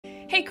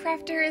Hey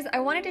crafters, I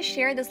wanted to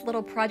share this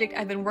little project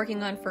I've been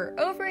working on for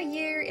over a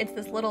year. It's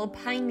this little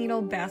pine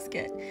needle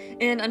basket.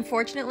 And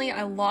unfortunately,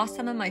 I lost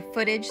some of my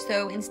footage,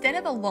 so instead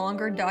of a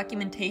longer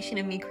documentation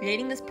of me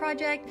creating this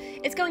project,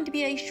 it's going to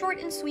be a short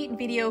and sweet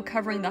video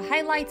covering the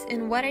highlights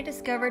and what I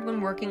discovered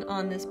when working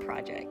on this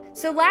project.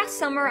 So last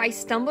summer, I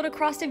stumbled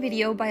across a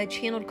video by a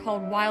channel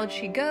called Wild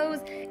She Goes,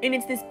 and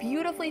it's this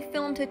beautifully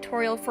filmed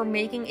tutorial for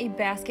making a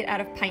basket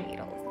out of pine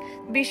needles.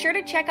 Be sure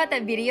to check out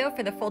that video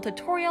for the full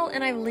tutorial,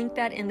 and I've linked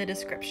that in the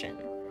description.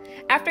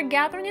 After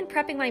gathering and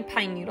prepping my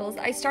pine needles,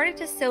 I started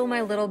to sew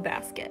my little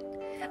basket.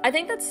 I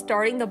think that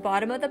starting the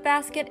bottom of the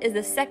basket is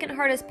the second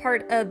hardest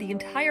part of the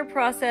entire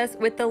process,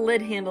 with the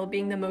lid handle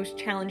being the most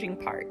challenging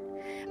part.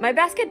 My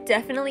basket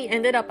definitely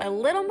ended up a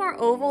little more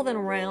oval than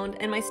round,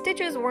 and my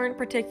stitches weren't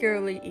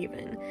particularly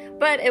even,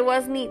 but it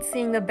was neat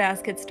seeing the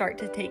basket start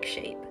to take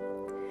shape.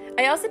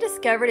 I also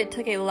discovered it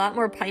took a lot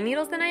more pine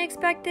needles than I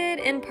expected,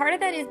 and part of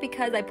that is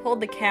because I pulled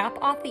the cap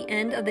off the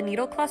end of the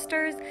needle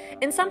clusters,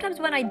 and sometimes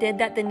when I did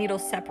that, the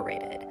needles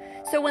separated.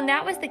 So when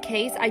that was the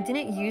case, I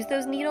didn't use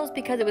those needles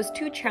because it was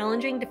too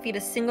challenging to feed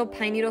a single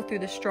pine needle through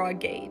the straw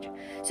gauge.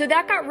 So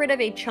that got rid of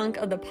a chunk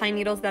of the pine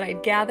needles that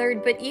I'd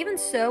gathered, but even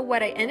so,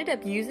 what I ended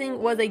up using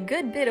was a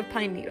good bit of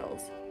pine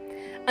needles.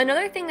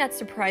 Another thing that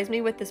surprised me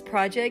with this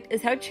project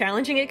is how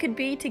challenging it could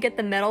be to get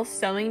the metal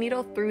sewing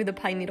needle through the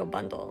pine needle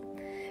bundle.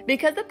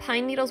 Because the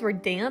pine needles were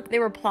damp, they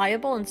were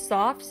pliable and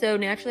soft, so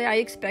naturally I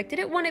expected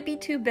it wouldn't be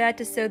too bad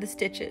to sew the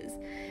stitches.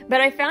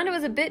 But I found it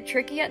was a bit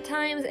tricky at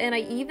times, and I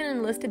even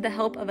enlisted the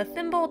help of a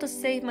thimble to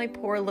save my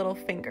poor little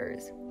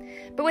fingers.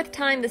 But with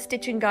time, the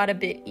stitching got a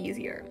bit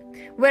easier.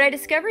 What I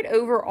discovered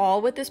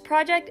overall with this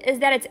project is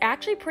that it's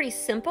actually pretty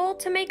simple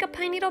to make a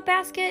pine needle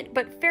basket,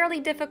 but fairly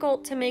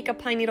difficult to make a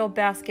pine needle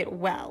basket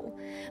well.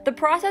 The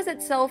process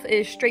itself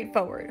is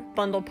straightforward.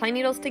 Bundle pine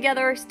needles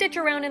together, stitch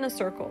around in a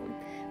circle.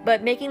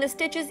 But making the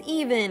stitches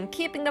even,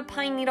 keeping the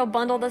pine needle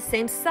bundle the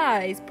same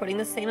size, putting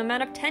the same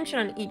amount of tension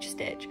on each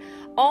stitch,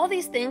 all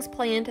these things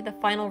play into the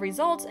final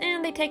results,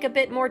 and they take a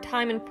bit more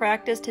time and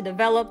practice to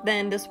develop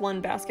than this one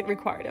basket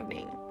required of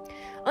me.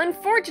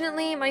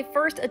 Unfortunately, my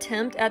first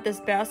attempt at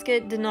this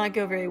basket did not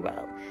go very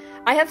well.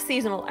 I have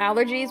seasonal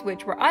allergies,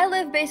 which where I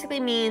live basically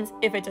means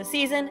if it's a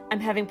season, I'm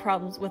having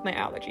problems with my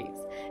allergies.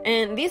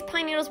 And these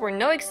pine needles were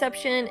no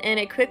exception, and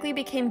it quickly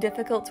became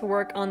difficult to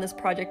work on this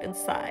project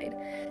inside.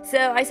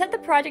 So I set the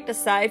project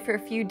aside for a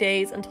few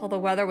days until the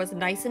weather was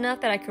nice enough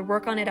that I could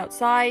work on it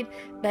outside,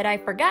 but I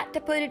forgot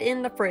to put it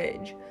in the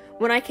fridge.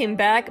 When I came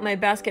back, my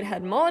basket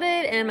had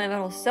molded and my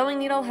metal sewing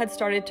needle had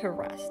started to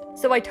rust.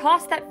 So I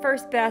tossed that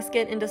first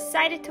basket and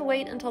decided to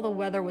wait until the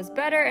weather was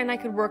better and I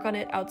could work on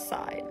it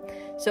outside.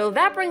 So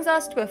that brings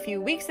us to a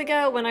few weeks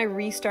ago when I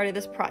restarted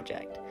this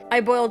project.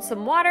 I boiled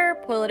some water,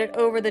 poured it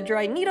over the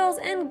dry needles,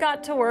 and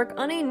got to work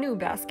on a new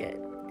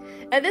basket.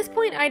 At this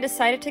point, I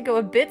decided to go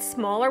a bit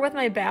smaller with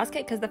my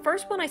basket because the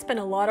first one I spent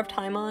a lot of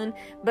time on,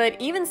 but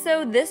even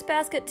so, this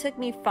basket took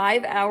me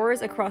 5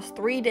 hours across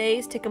 3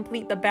 days to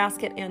complete the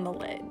basket and the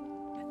lid.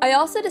 I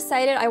also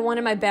decided I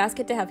wanted my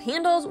basket to have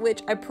handles,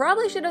 which I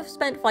probably should have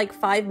spent like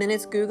 5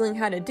 minutes Googling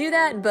how to do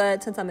that,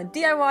 but since I'm a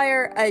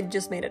DIYer, I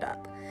just made it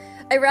up.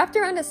 I wrapped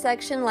around a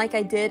section like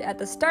I did at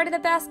the start of the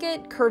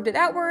basket, curved it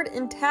outward,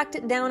 and tacked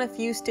it down a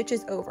few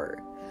stitches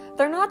over.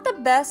 They're not the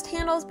best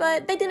handles,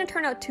 but they didn't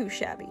turn out too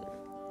shabby.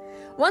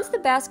 Once the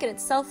basket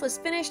itself was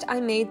finished,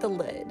 I made the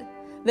lid.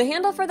 The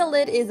handle for the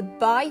lid is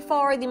by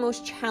far the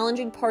most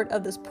challenging part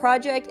of this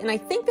project, and I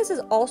think this is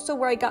also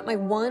where I got my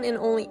one and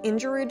only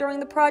injury during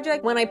the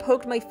project, when I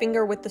poked my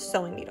finger with the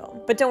sewing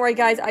needle. But don't worry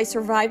guys, I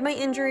survived my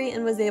injury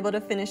and was able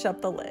to finish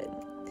up the lid.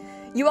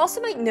 You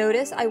also might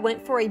notice I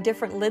went for a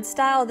different lid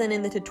style than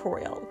in the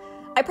tutorial.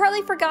 I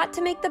partly forgot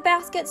to make the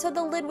basket so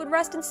the lid would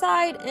rest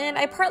inside, and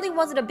I partly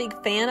wasn't a big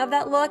fan of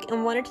that look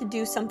and wanted to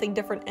do something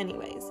different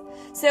anyways.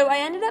 So I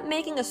ended up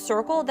making a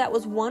circle that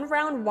was one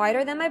round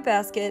wider than my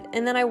basket,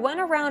 and then I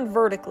went around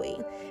vertically,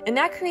 and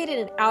that created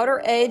an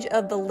outer edge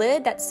of the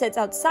lid that sits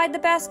outside the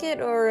basket,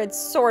 or it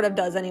sort of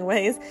does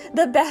anyways.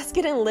 The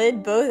basket and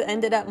lid both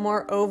ended up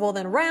more oval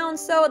than round,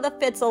 so the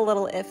fit's a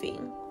little iffy.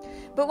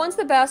 But once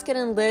the basket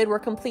and lid were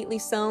completely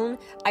sewn,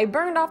 I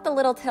burned off the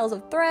little tails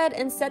of thread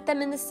and set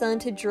them in the sun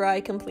to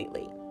dry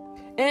completely.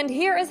 And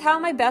here is how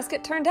my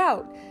basket turned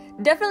out.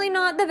 Definitely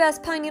not the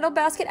best pine needle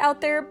basket out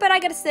there, but I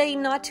gotta say,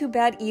 not too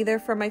bad either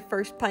for my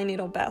first pine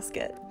needle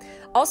basket.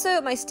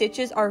 Also, my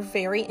stitches are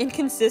very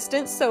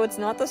inconsistent, so it's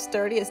not the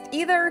sturdiest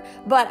either,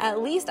 but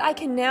at least I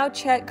can now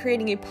check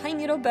creating a pine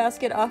needle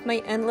basket off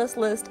my endless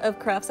list of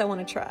crafts I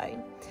want to try.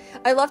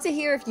 I'd love to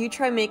hear if you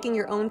try making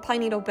your own pine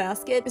needle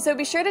basket, so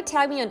be sure to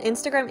tag me on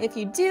Instagram if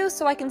you do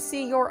so I can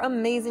see your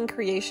amazing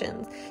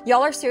creations.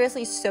 Y'all are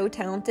seriously so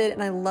talented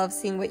and I love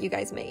seeing what you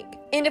guys make.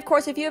 And of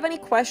course, if you have any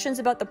questions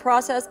about the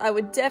process, I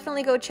would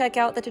definitely go check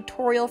out the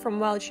tutorial from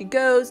Wild She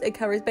Goes. It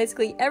covers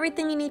basically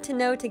everything you need to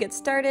know to get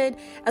started,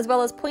 as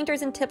well as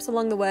pointers and tips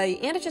along the way,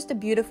 and it's just a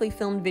beautifully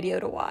filmed video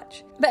to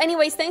watch. But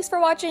anyways, thanks for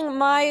watching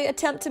my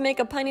attempt to make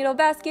a pine needle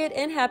basket,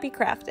 and happy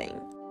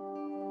crafting!